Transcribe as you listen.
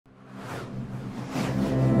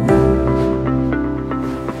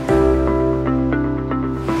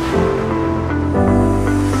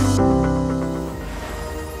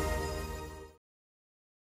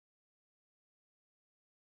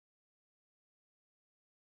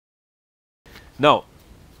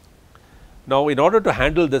Now, in order to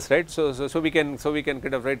handle this, right, so we can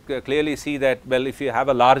kind of clearly see that, well, if you have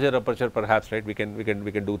a larger aperture perhaps, right, we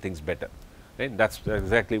can do things better, right. That is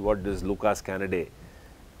exactly what this Lucas-Kanade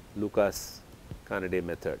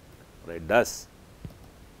method, right, does.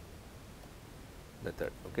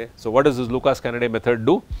 Okay. So, what does this Lucas-Kanade method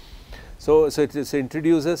do? So it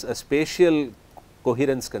introduces a spatial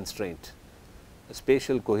coherence constraint,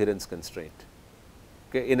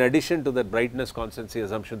 Okay. In addition to the brightness constancy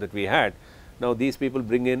assumption that we had, now these people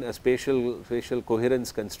bring in a spatial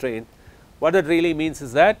coherence constraint. What that really means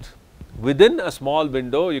is that within a small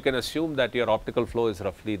window you can assume that your optical flow is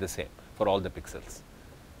roughly the same for all the pixels,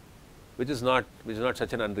 which is not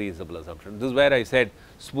such an unreasonable assumption. This is where I said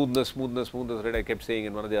smoothness, right. I kept saying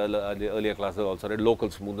in one of the earlier classes also, right,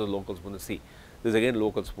 local smoothness, see, this is again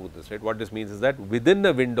local smoothness, right. What this means is that within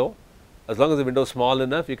a window, as long as the window is small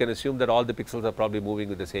enough, you can assume that all the pixels are probably moving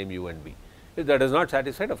with the same u and v. If that is not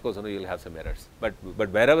satisfied, of course, you will have some errors, but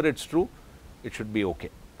wherever it is true, it should be okay,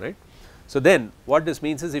 right. So then what this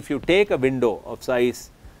means is, if you take a window of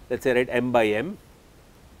size, let us say, right, m by m,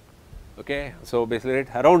 okay, so basically, right,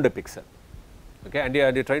 around a pixel, okay, and you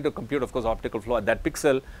are trying to compute, of course, optical flow at that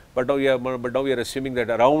pixel, but now you are assuming that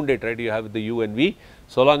around it, right, you have the u and v,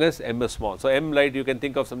 so long as m is small. So m, right, you can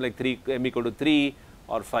think of something like m equal to 3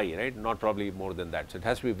 or 5, right, not probably more than that. So it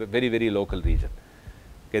has to be very local region.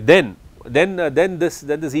 Okay, then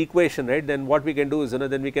this equation, right, then what we can do is,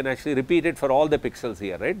 then we can actually repeat it for all the pixels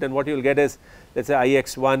here, right. Then what you will get is, let us say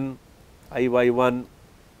Ix1, Iy1,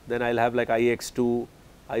 then I will have like Ix2,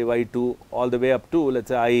 Iy2, all the way up to, let us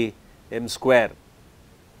say Im square,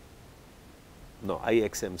 no,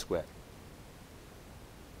 Ixm square,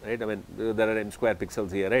 right. I mean, there are m square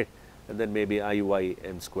pixels here, right, and then maybe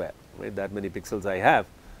Iym square, right, that many pixels I have,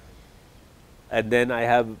 and then I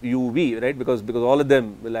have uv, right, because all of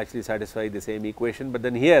them will actually satisfy the same equation. But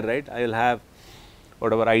then here, right, I will have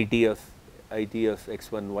whatever it of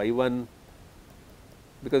x1 y1,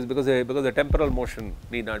 because the temporal motion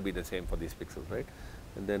need not be the same for these pixels, right,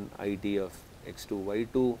 and then it of x2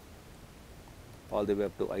 y2 all the way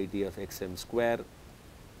up to it of xm square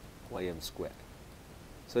ym square.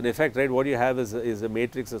 So in effect, right, what you have is a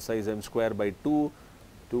matrix of size m square by 2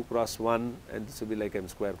 cross 1, and this will be like m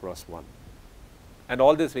square cross 1, and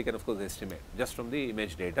all this we can of course estimate just from the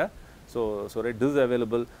image data. So right, this is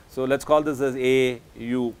available. So let us call this as a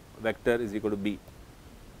u vector is equal to b,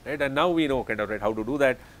 right, and now we know kind of, right, how to do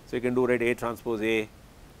that. So you can do, right, a transpose a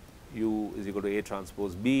u is equal to a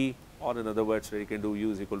transpose b, or in other words, right, you can do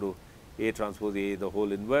u is equal to a transpose a the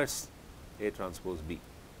whole inverse a transpose b,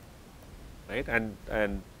 right, and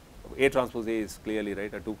a transpose a is clearly,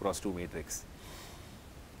 right, a 2 cross 2 matrix.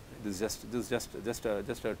 This is just a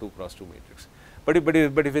 2 cross 2 matrix. But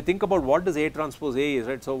if you think about what does A transpose A is,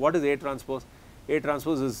 right. So what is A transpose? A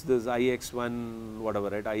transpose is this Ix1 whatever,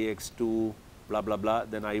 right, Ix2 blah blah blah,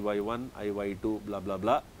 then Iy1, Iy2 blah blah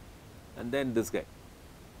blah, and then this guy,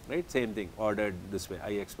 right, same thing ordered this way,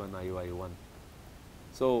 Ix1, Iy1.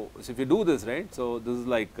 So if you do this, right, so this is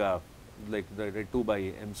like the 2 by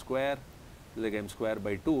m square, like m square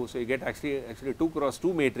by 2. So you get actually 2 cross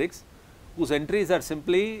 2 matrix whose entries are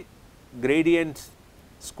simply gradient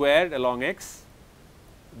squared along x,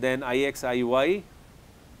 then Ix Iy,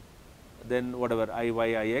 then whatever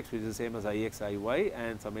Iy Ix, which is the same as Ix Iy,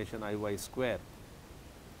 and summation Iy square,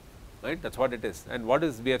 right. That is what it is. And what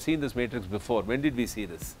is, we have seen this matrix before. When did we see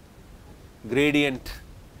this? Gradient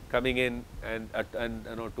coming in and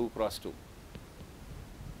 2 cross 2.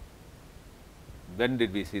 When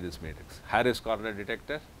did we see this matrix? Harris corner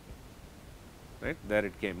detector, right, there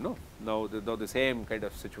it came, no. Now the same kind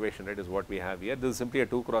of situation, right, is what we have here. This is simply a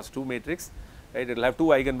 2 cross 2 matrix, right, it will have 2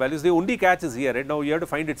 eigenvalues. The only catch is here, right, now you have to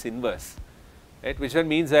find its inverse, right, which one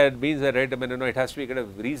means that, right, I mean, it has to be kind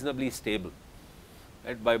of reasonably stable,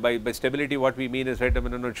 right. By stability what we mean is, right, I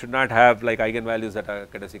mean, it should not have like eigenvalues that are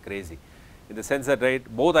kind of say crazy, in the sense that, right,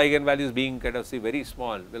 both eigenvalues being kind of say very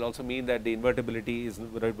small will also mean that the invertibility is,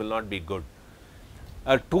 right, will not be good.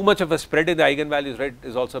 Too much of a spread in the eigenvalues, right,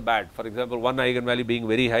 is also bad. For example, one eigenvalue being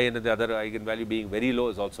very high and the other eigenvalue being very low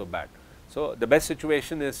is also bad. So the best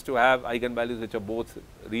situation is to have eigenvalues which are both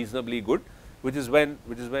reasonably good, which is when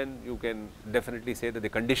you can definitely say that the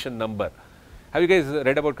condition number. Have you guys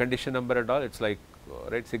read about condition number at all? It's like,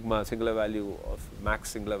 right, sigma singular value of max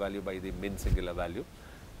singular value by the min singular value.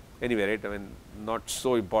 Anyway, right, I mean, not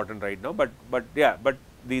so important right now, but yeah, but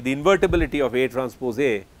the invertibility of A transpose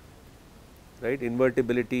A, right,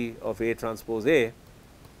 invertibility of A transpose A,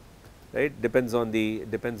 right, depends on the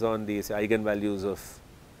say, eigenvalues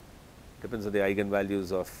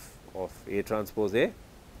of A transpose A.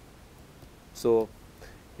 So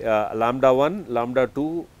lambda 1, lambda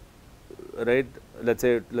 2, right, let's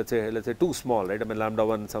say too small, right, I mean lambda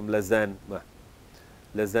 1 some less than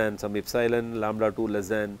some epsilon, lambda 2 less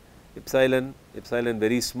than epsilon, epsilon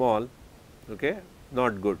very small, okay,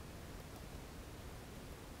 not good.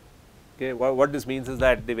 Okay, what this means is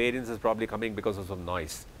that the variance is probably coming because of some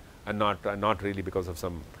noise and not really because of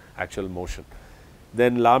some actual motion.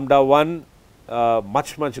 Then lambda 1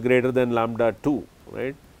 much greater than lambda 2,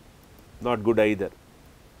 right, not good either.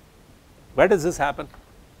 Where does this happen?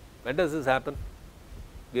 When does this happen?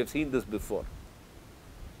 We have seen this before.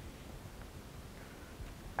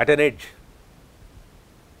 At an edge,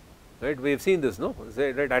 right? We have seen this, no?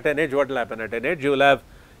 Say, right, at an edge, what will happen? At an edge, you will have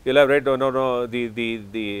right,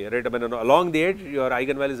 the right, I mean, along the edge, your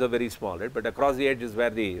eigenvalues are very small, right? But across the edge is where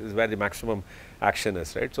the maximum action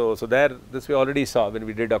is, right? So there, this we already saw when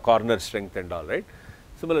we did a corner strength and all, right?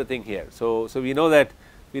 Similar thing here. So we know that,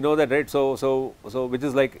 right? So which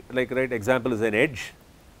is like right, example is an edge.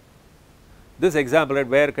 This example, right,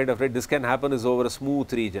 where kind of, right, this can happen is over a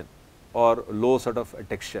smooth region or low sort of a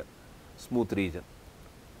texture, smooth region,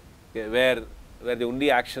 okay, where the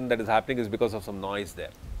only action that is happening is because of some noise there.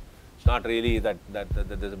 It's not really that there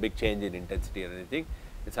is a big change in intensity or anything.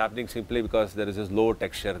 It's happening simply because there is this low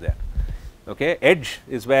texture there. Okay, edge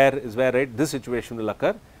is where right, this situation will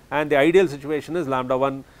occur, and the ideal situation is lambda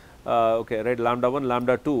 1, okay, right, lambda 1,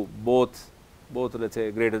 lambda 2, both let's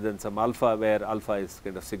say greater than some alpha, where alpha is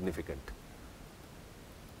kind of significant.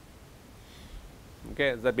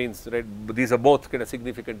 Okay, that means, right, these are both kind of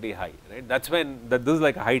significantly high, right. That's when this is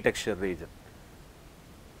like a high texture region.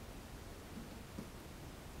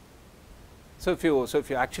 So if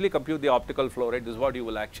you actually compute the optical flow, right, this is what you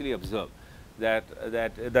will actually observe, that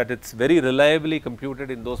it's very reliably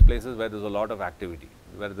computed in those places where there's a lot of activity,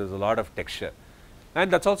 where there's a lot of texture,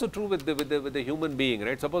 and that's also true with the human being,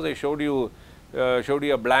 right. Suppose I showed you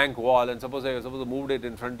a blank wall, and suppose I moved it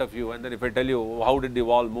in front of you, and then if I tell you how did the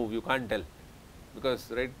wall move, you can't tell,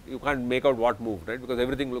 because, right, you can't make out what moved, right, because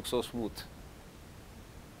everything looks so smooth,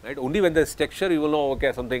 right. Only when there's texture you will know,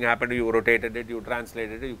 okay, something happened, you rotated it, you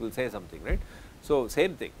translated it, you will say something, right. So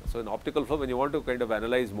same thing. So in optical flow, when you want to kind of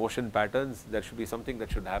analyze motion patterns, there should be something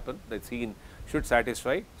that should happen, that scene should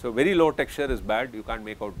satisfy. So very low texture is bad, you can't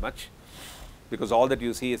make out much, because all that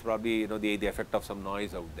you see is probably, the effect of some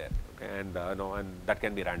noise out there, okay, and and that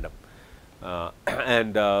can be random,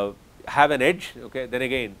 and have an edge, okay, then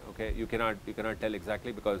again, okay, you cannot tell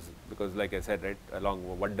exactly, because like I said, right,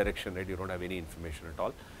 along one direction, right, you don't have any information at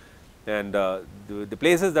all, and the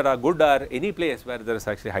places that are good are any place where there is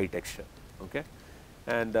actually high texture, okay,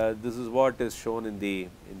 and this is what is shown in the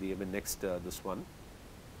next this one.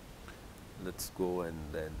 Let's go and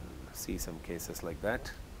then see some cases like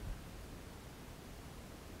that.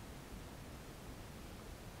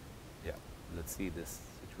 Yeah, let's see this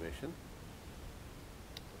situation.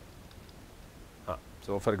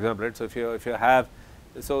 So for example, right, so if you have,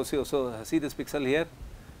 so see this pixel here,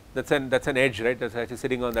 that's an edge, right, that's actually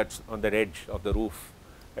sitting on that edge of the roof,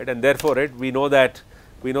 right, and therefore, right, we know that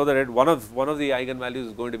right, one of the eigenvalues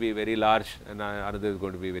is going to be very large and another is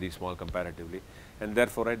going to be very small comparatively, and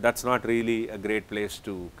therefore, right, that's not really a great place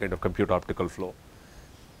to kind of compute optical flow.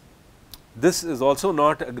 This is also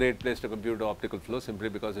not a great place to compute optical flow, simply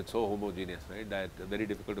because it's so homogeneous, right, that very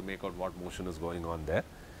difficult to make out what motion is going on there.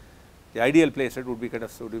 The ideal place, right, would be kind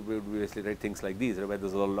of, would be basically, right, things like these, right, where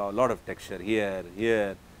there's a lot of texture here,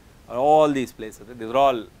 all these places, right, these are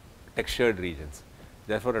all textured regions.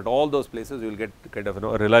 Therefore, at all those places you will get kind of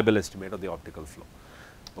a reliable estimate of the optical flow.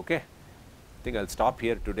 Okay, I think I'll stop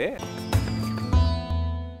here today.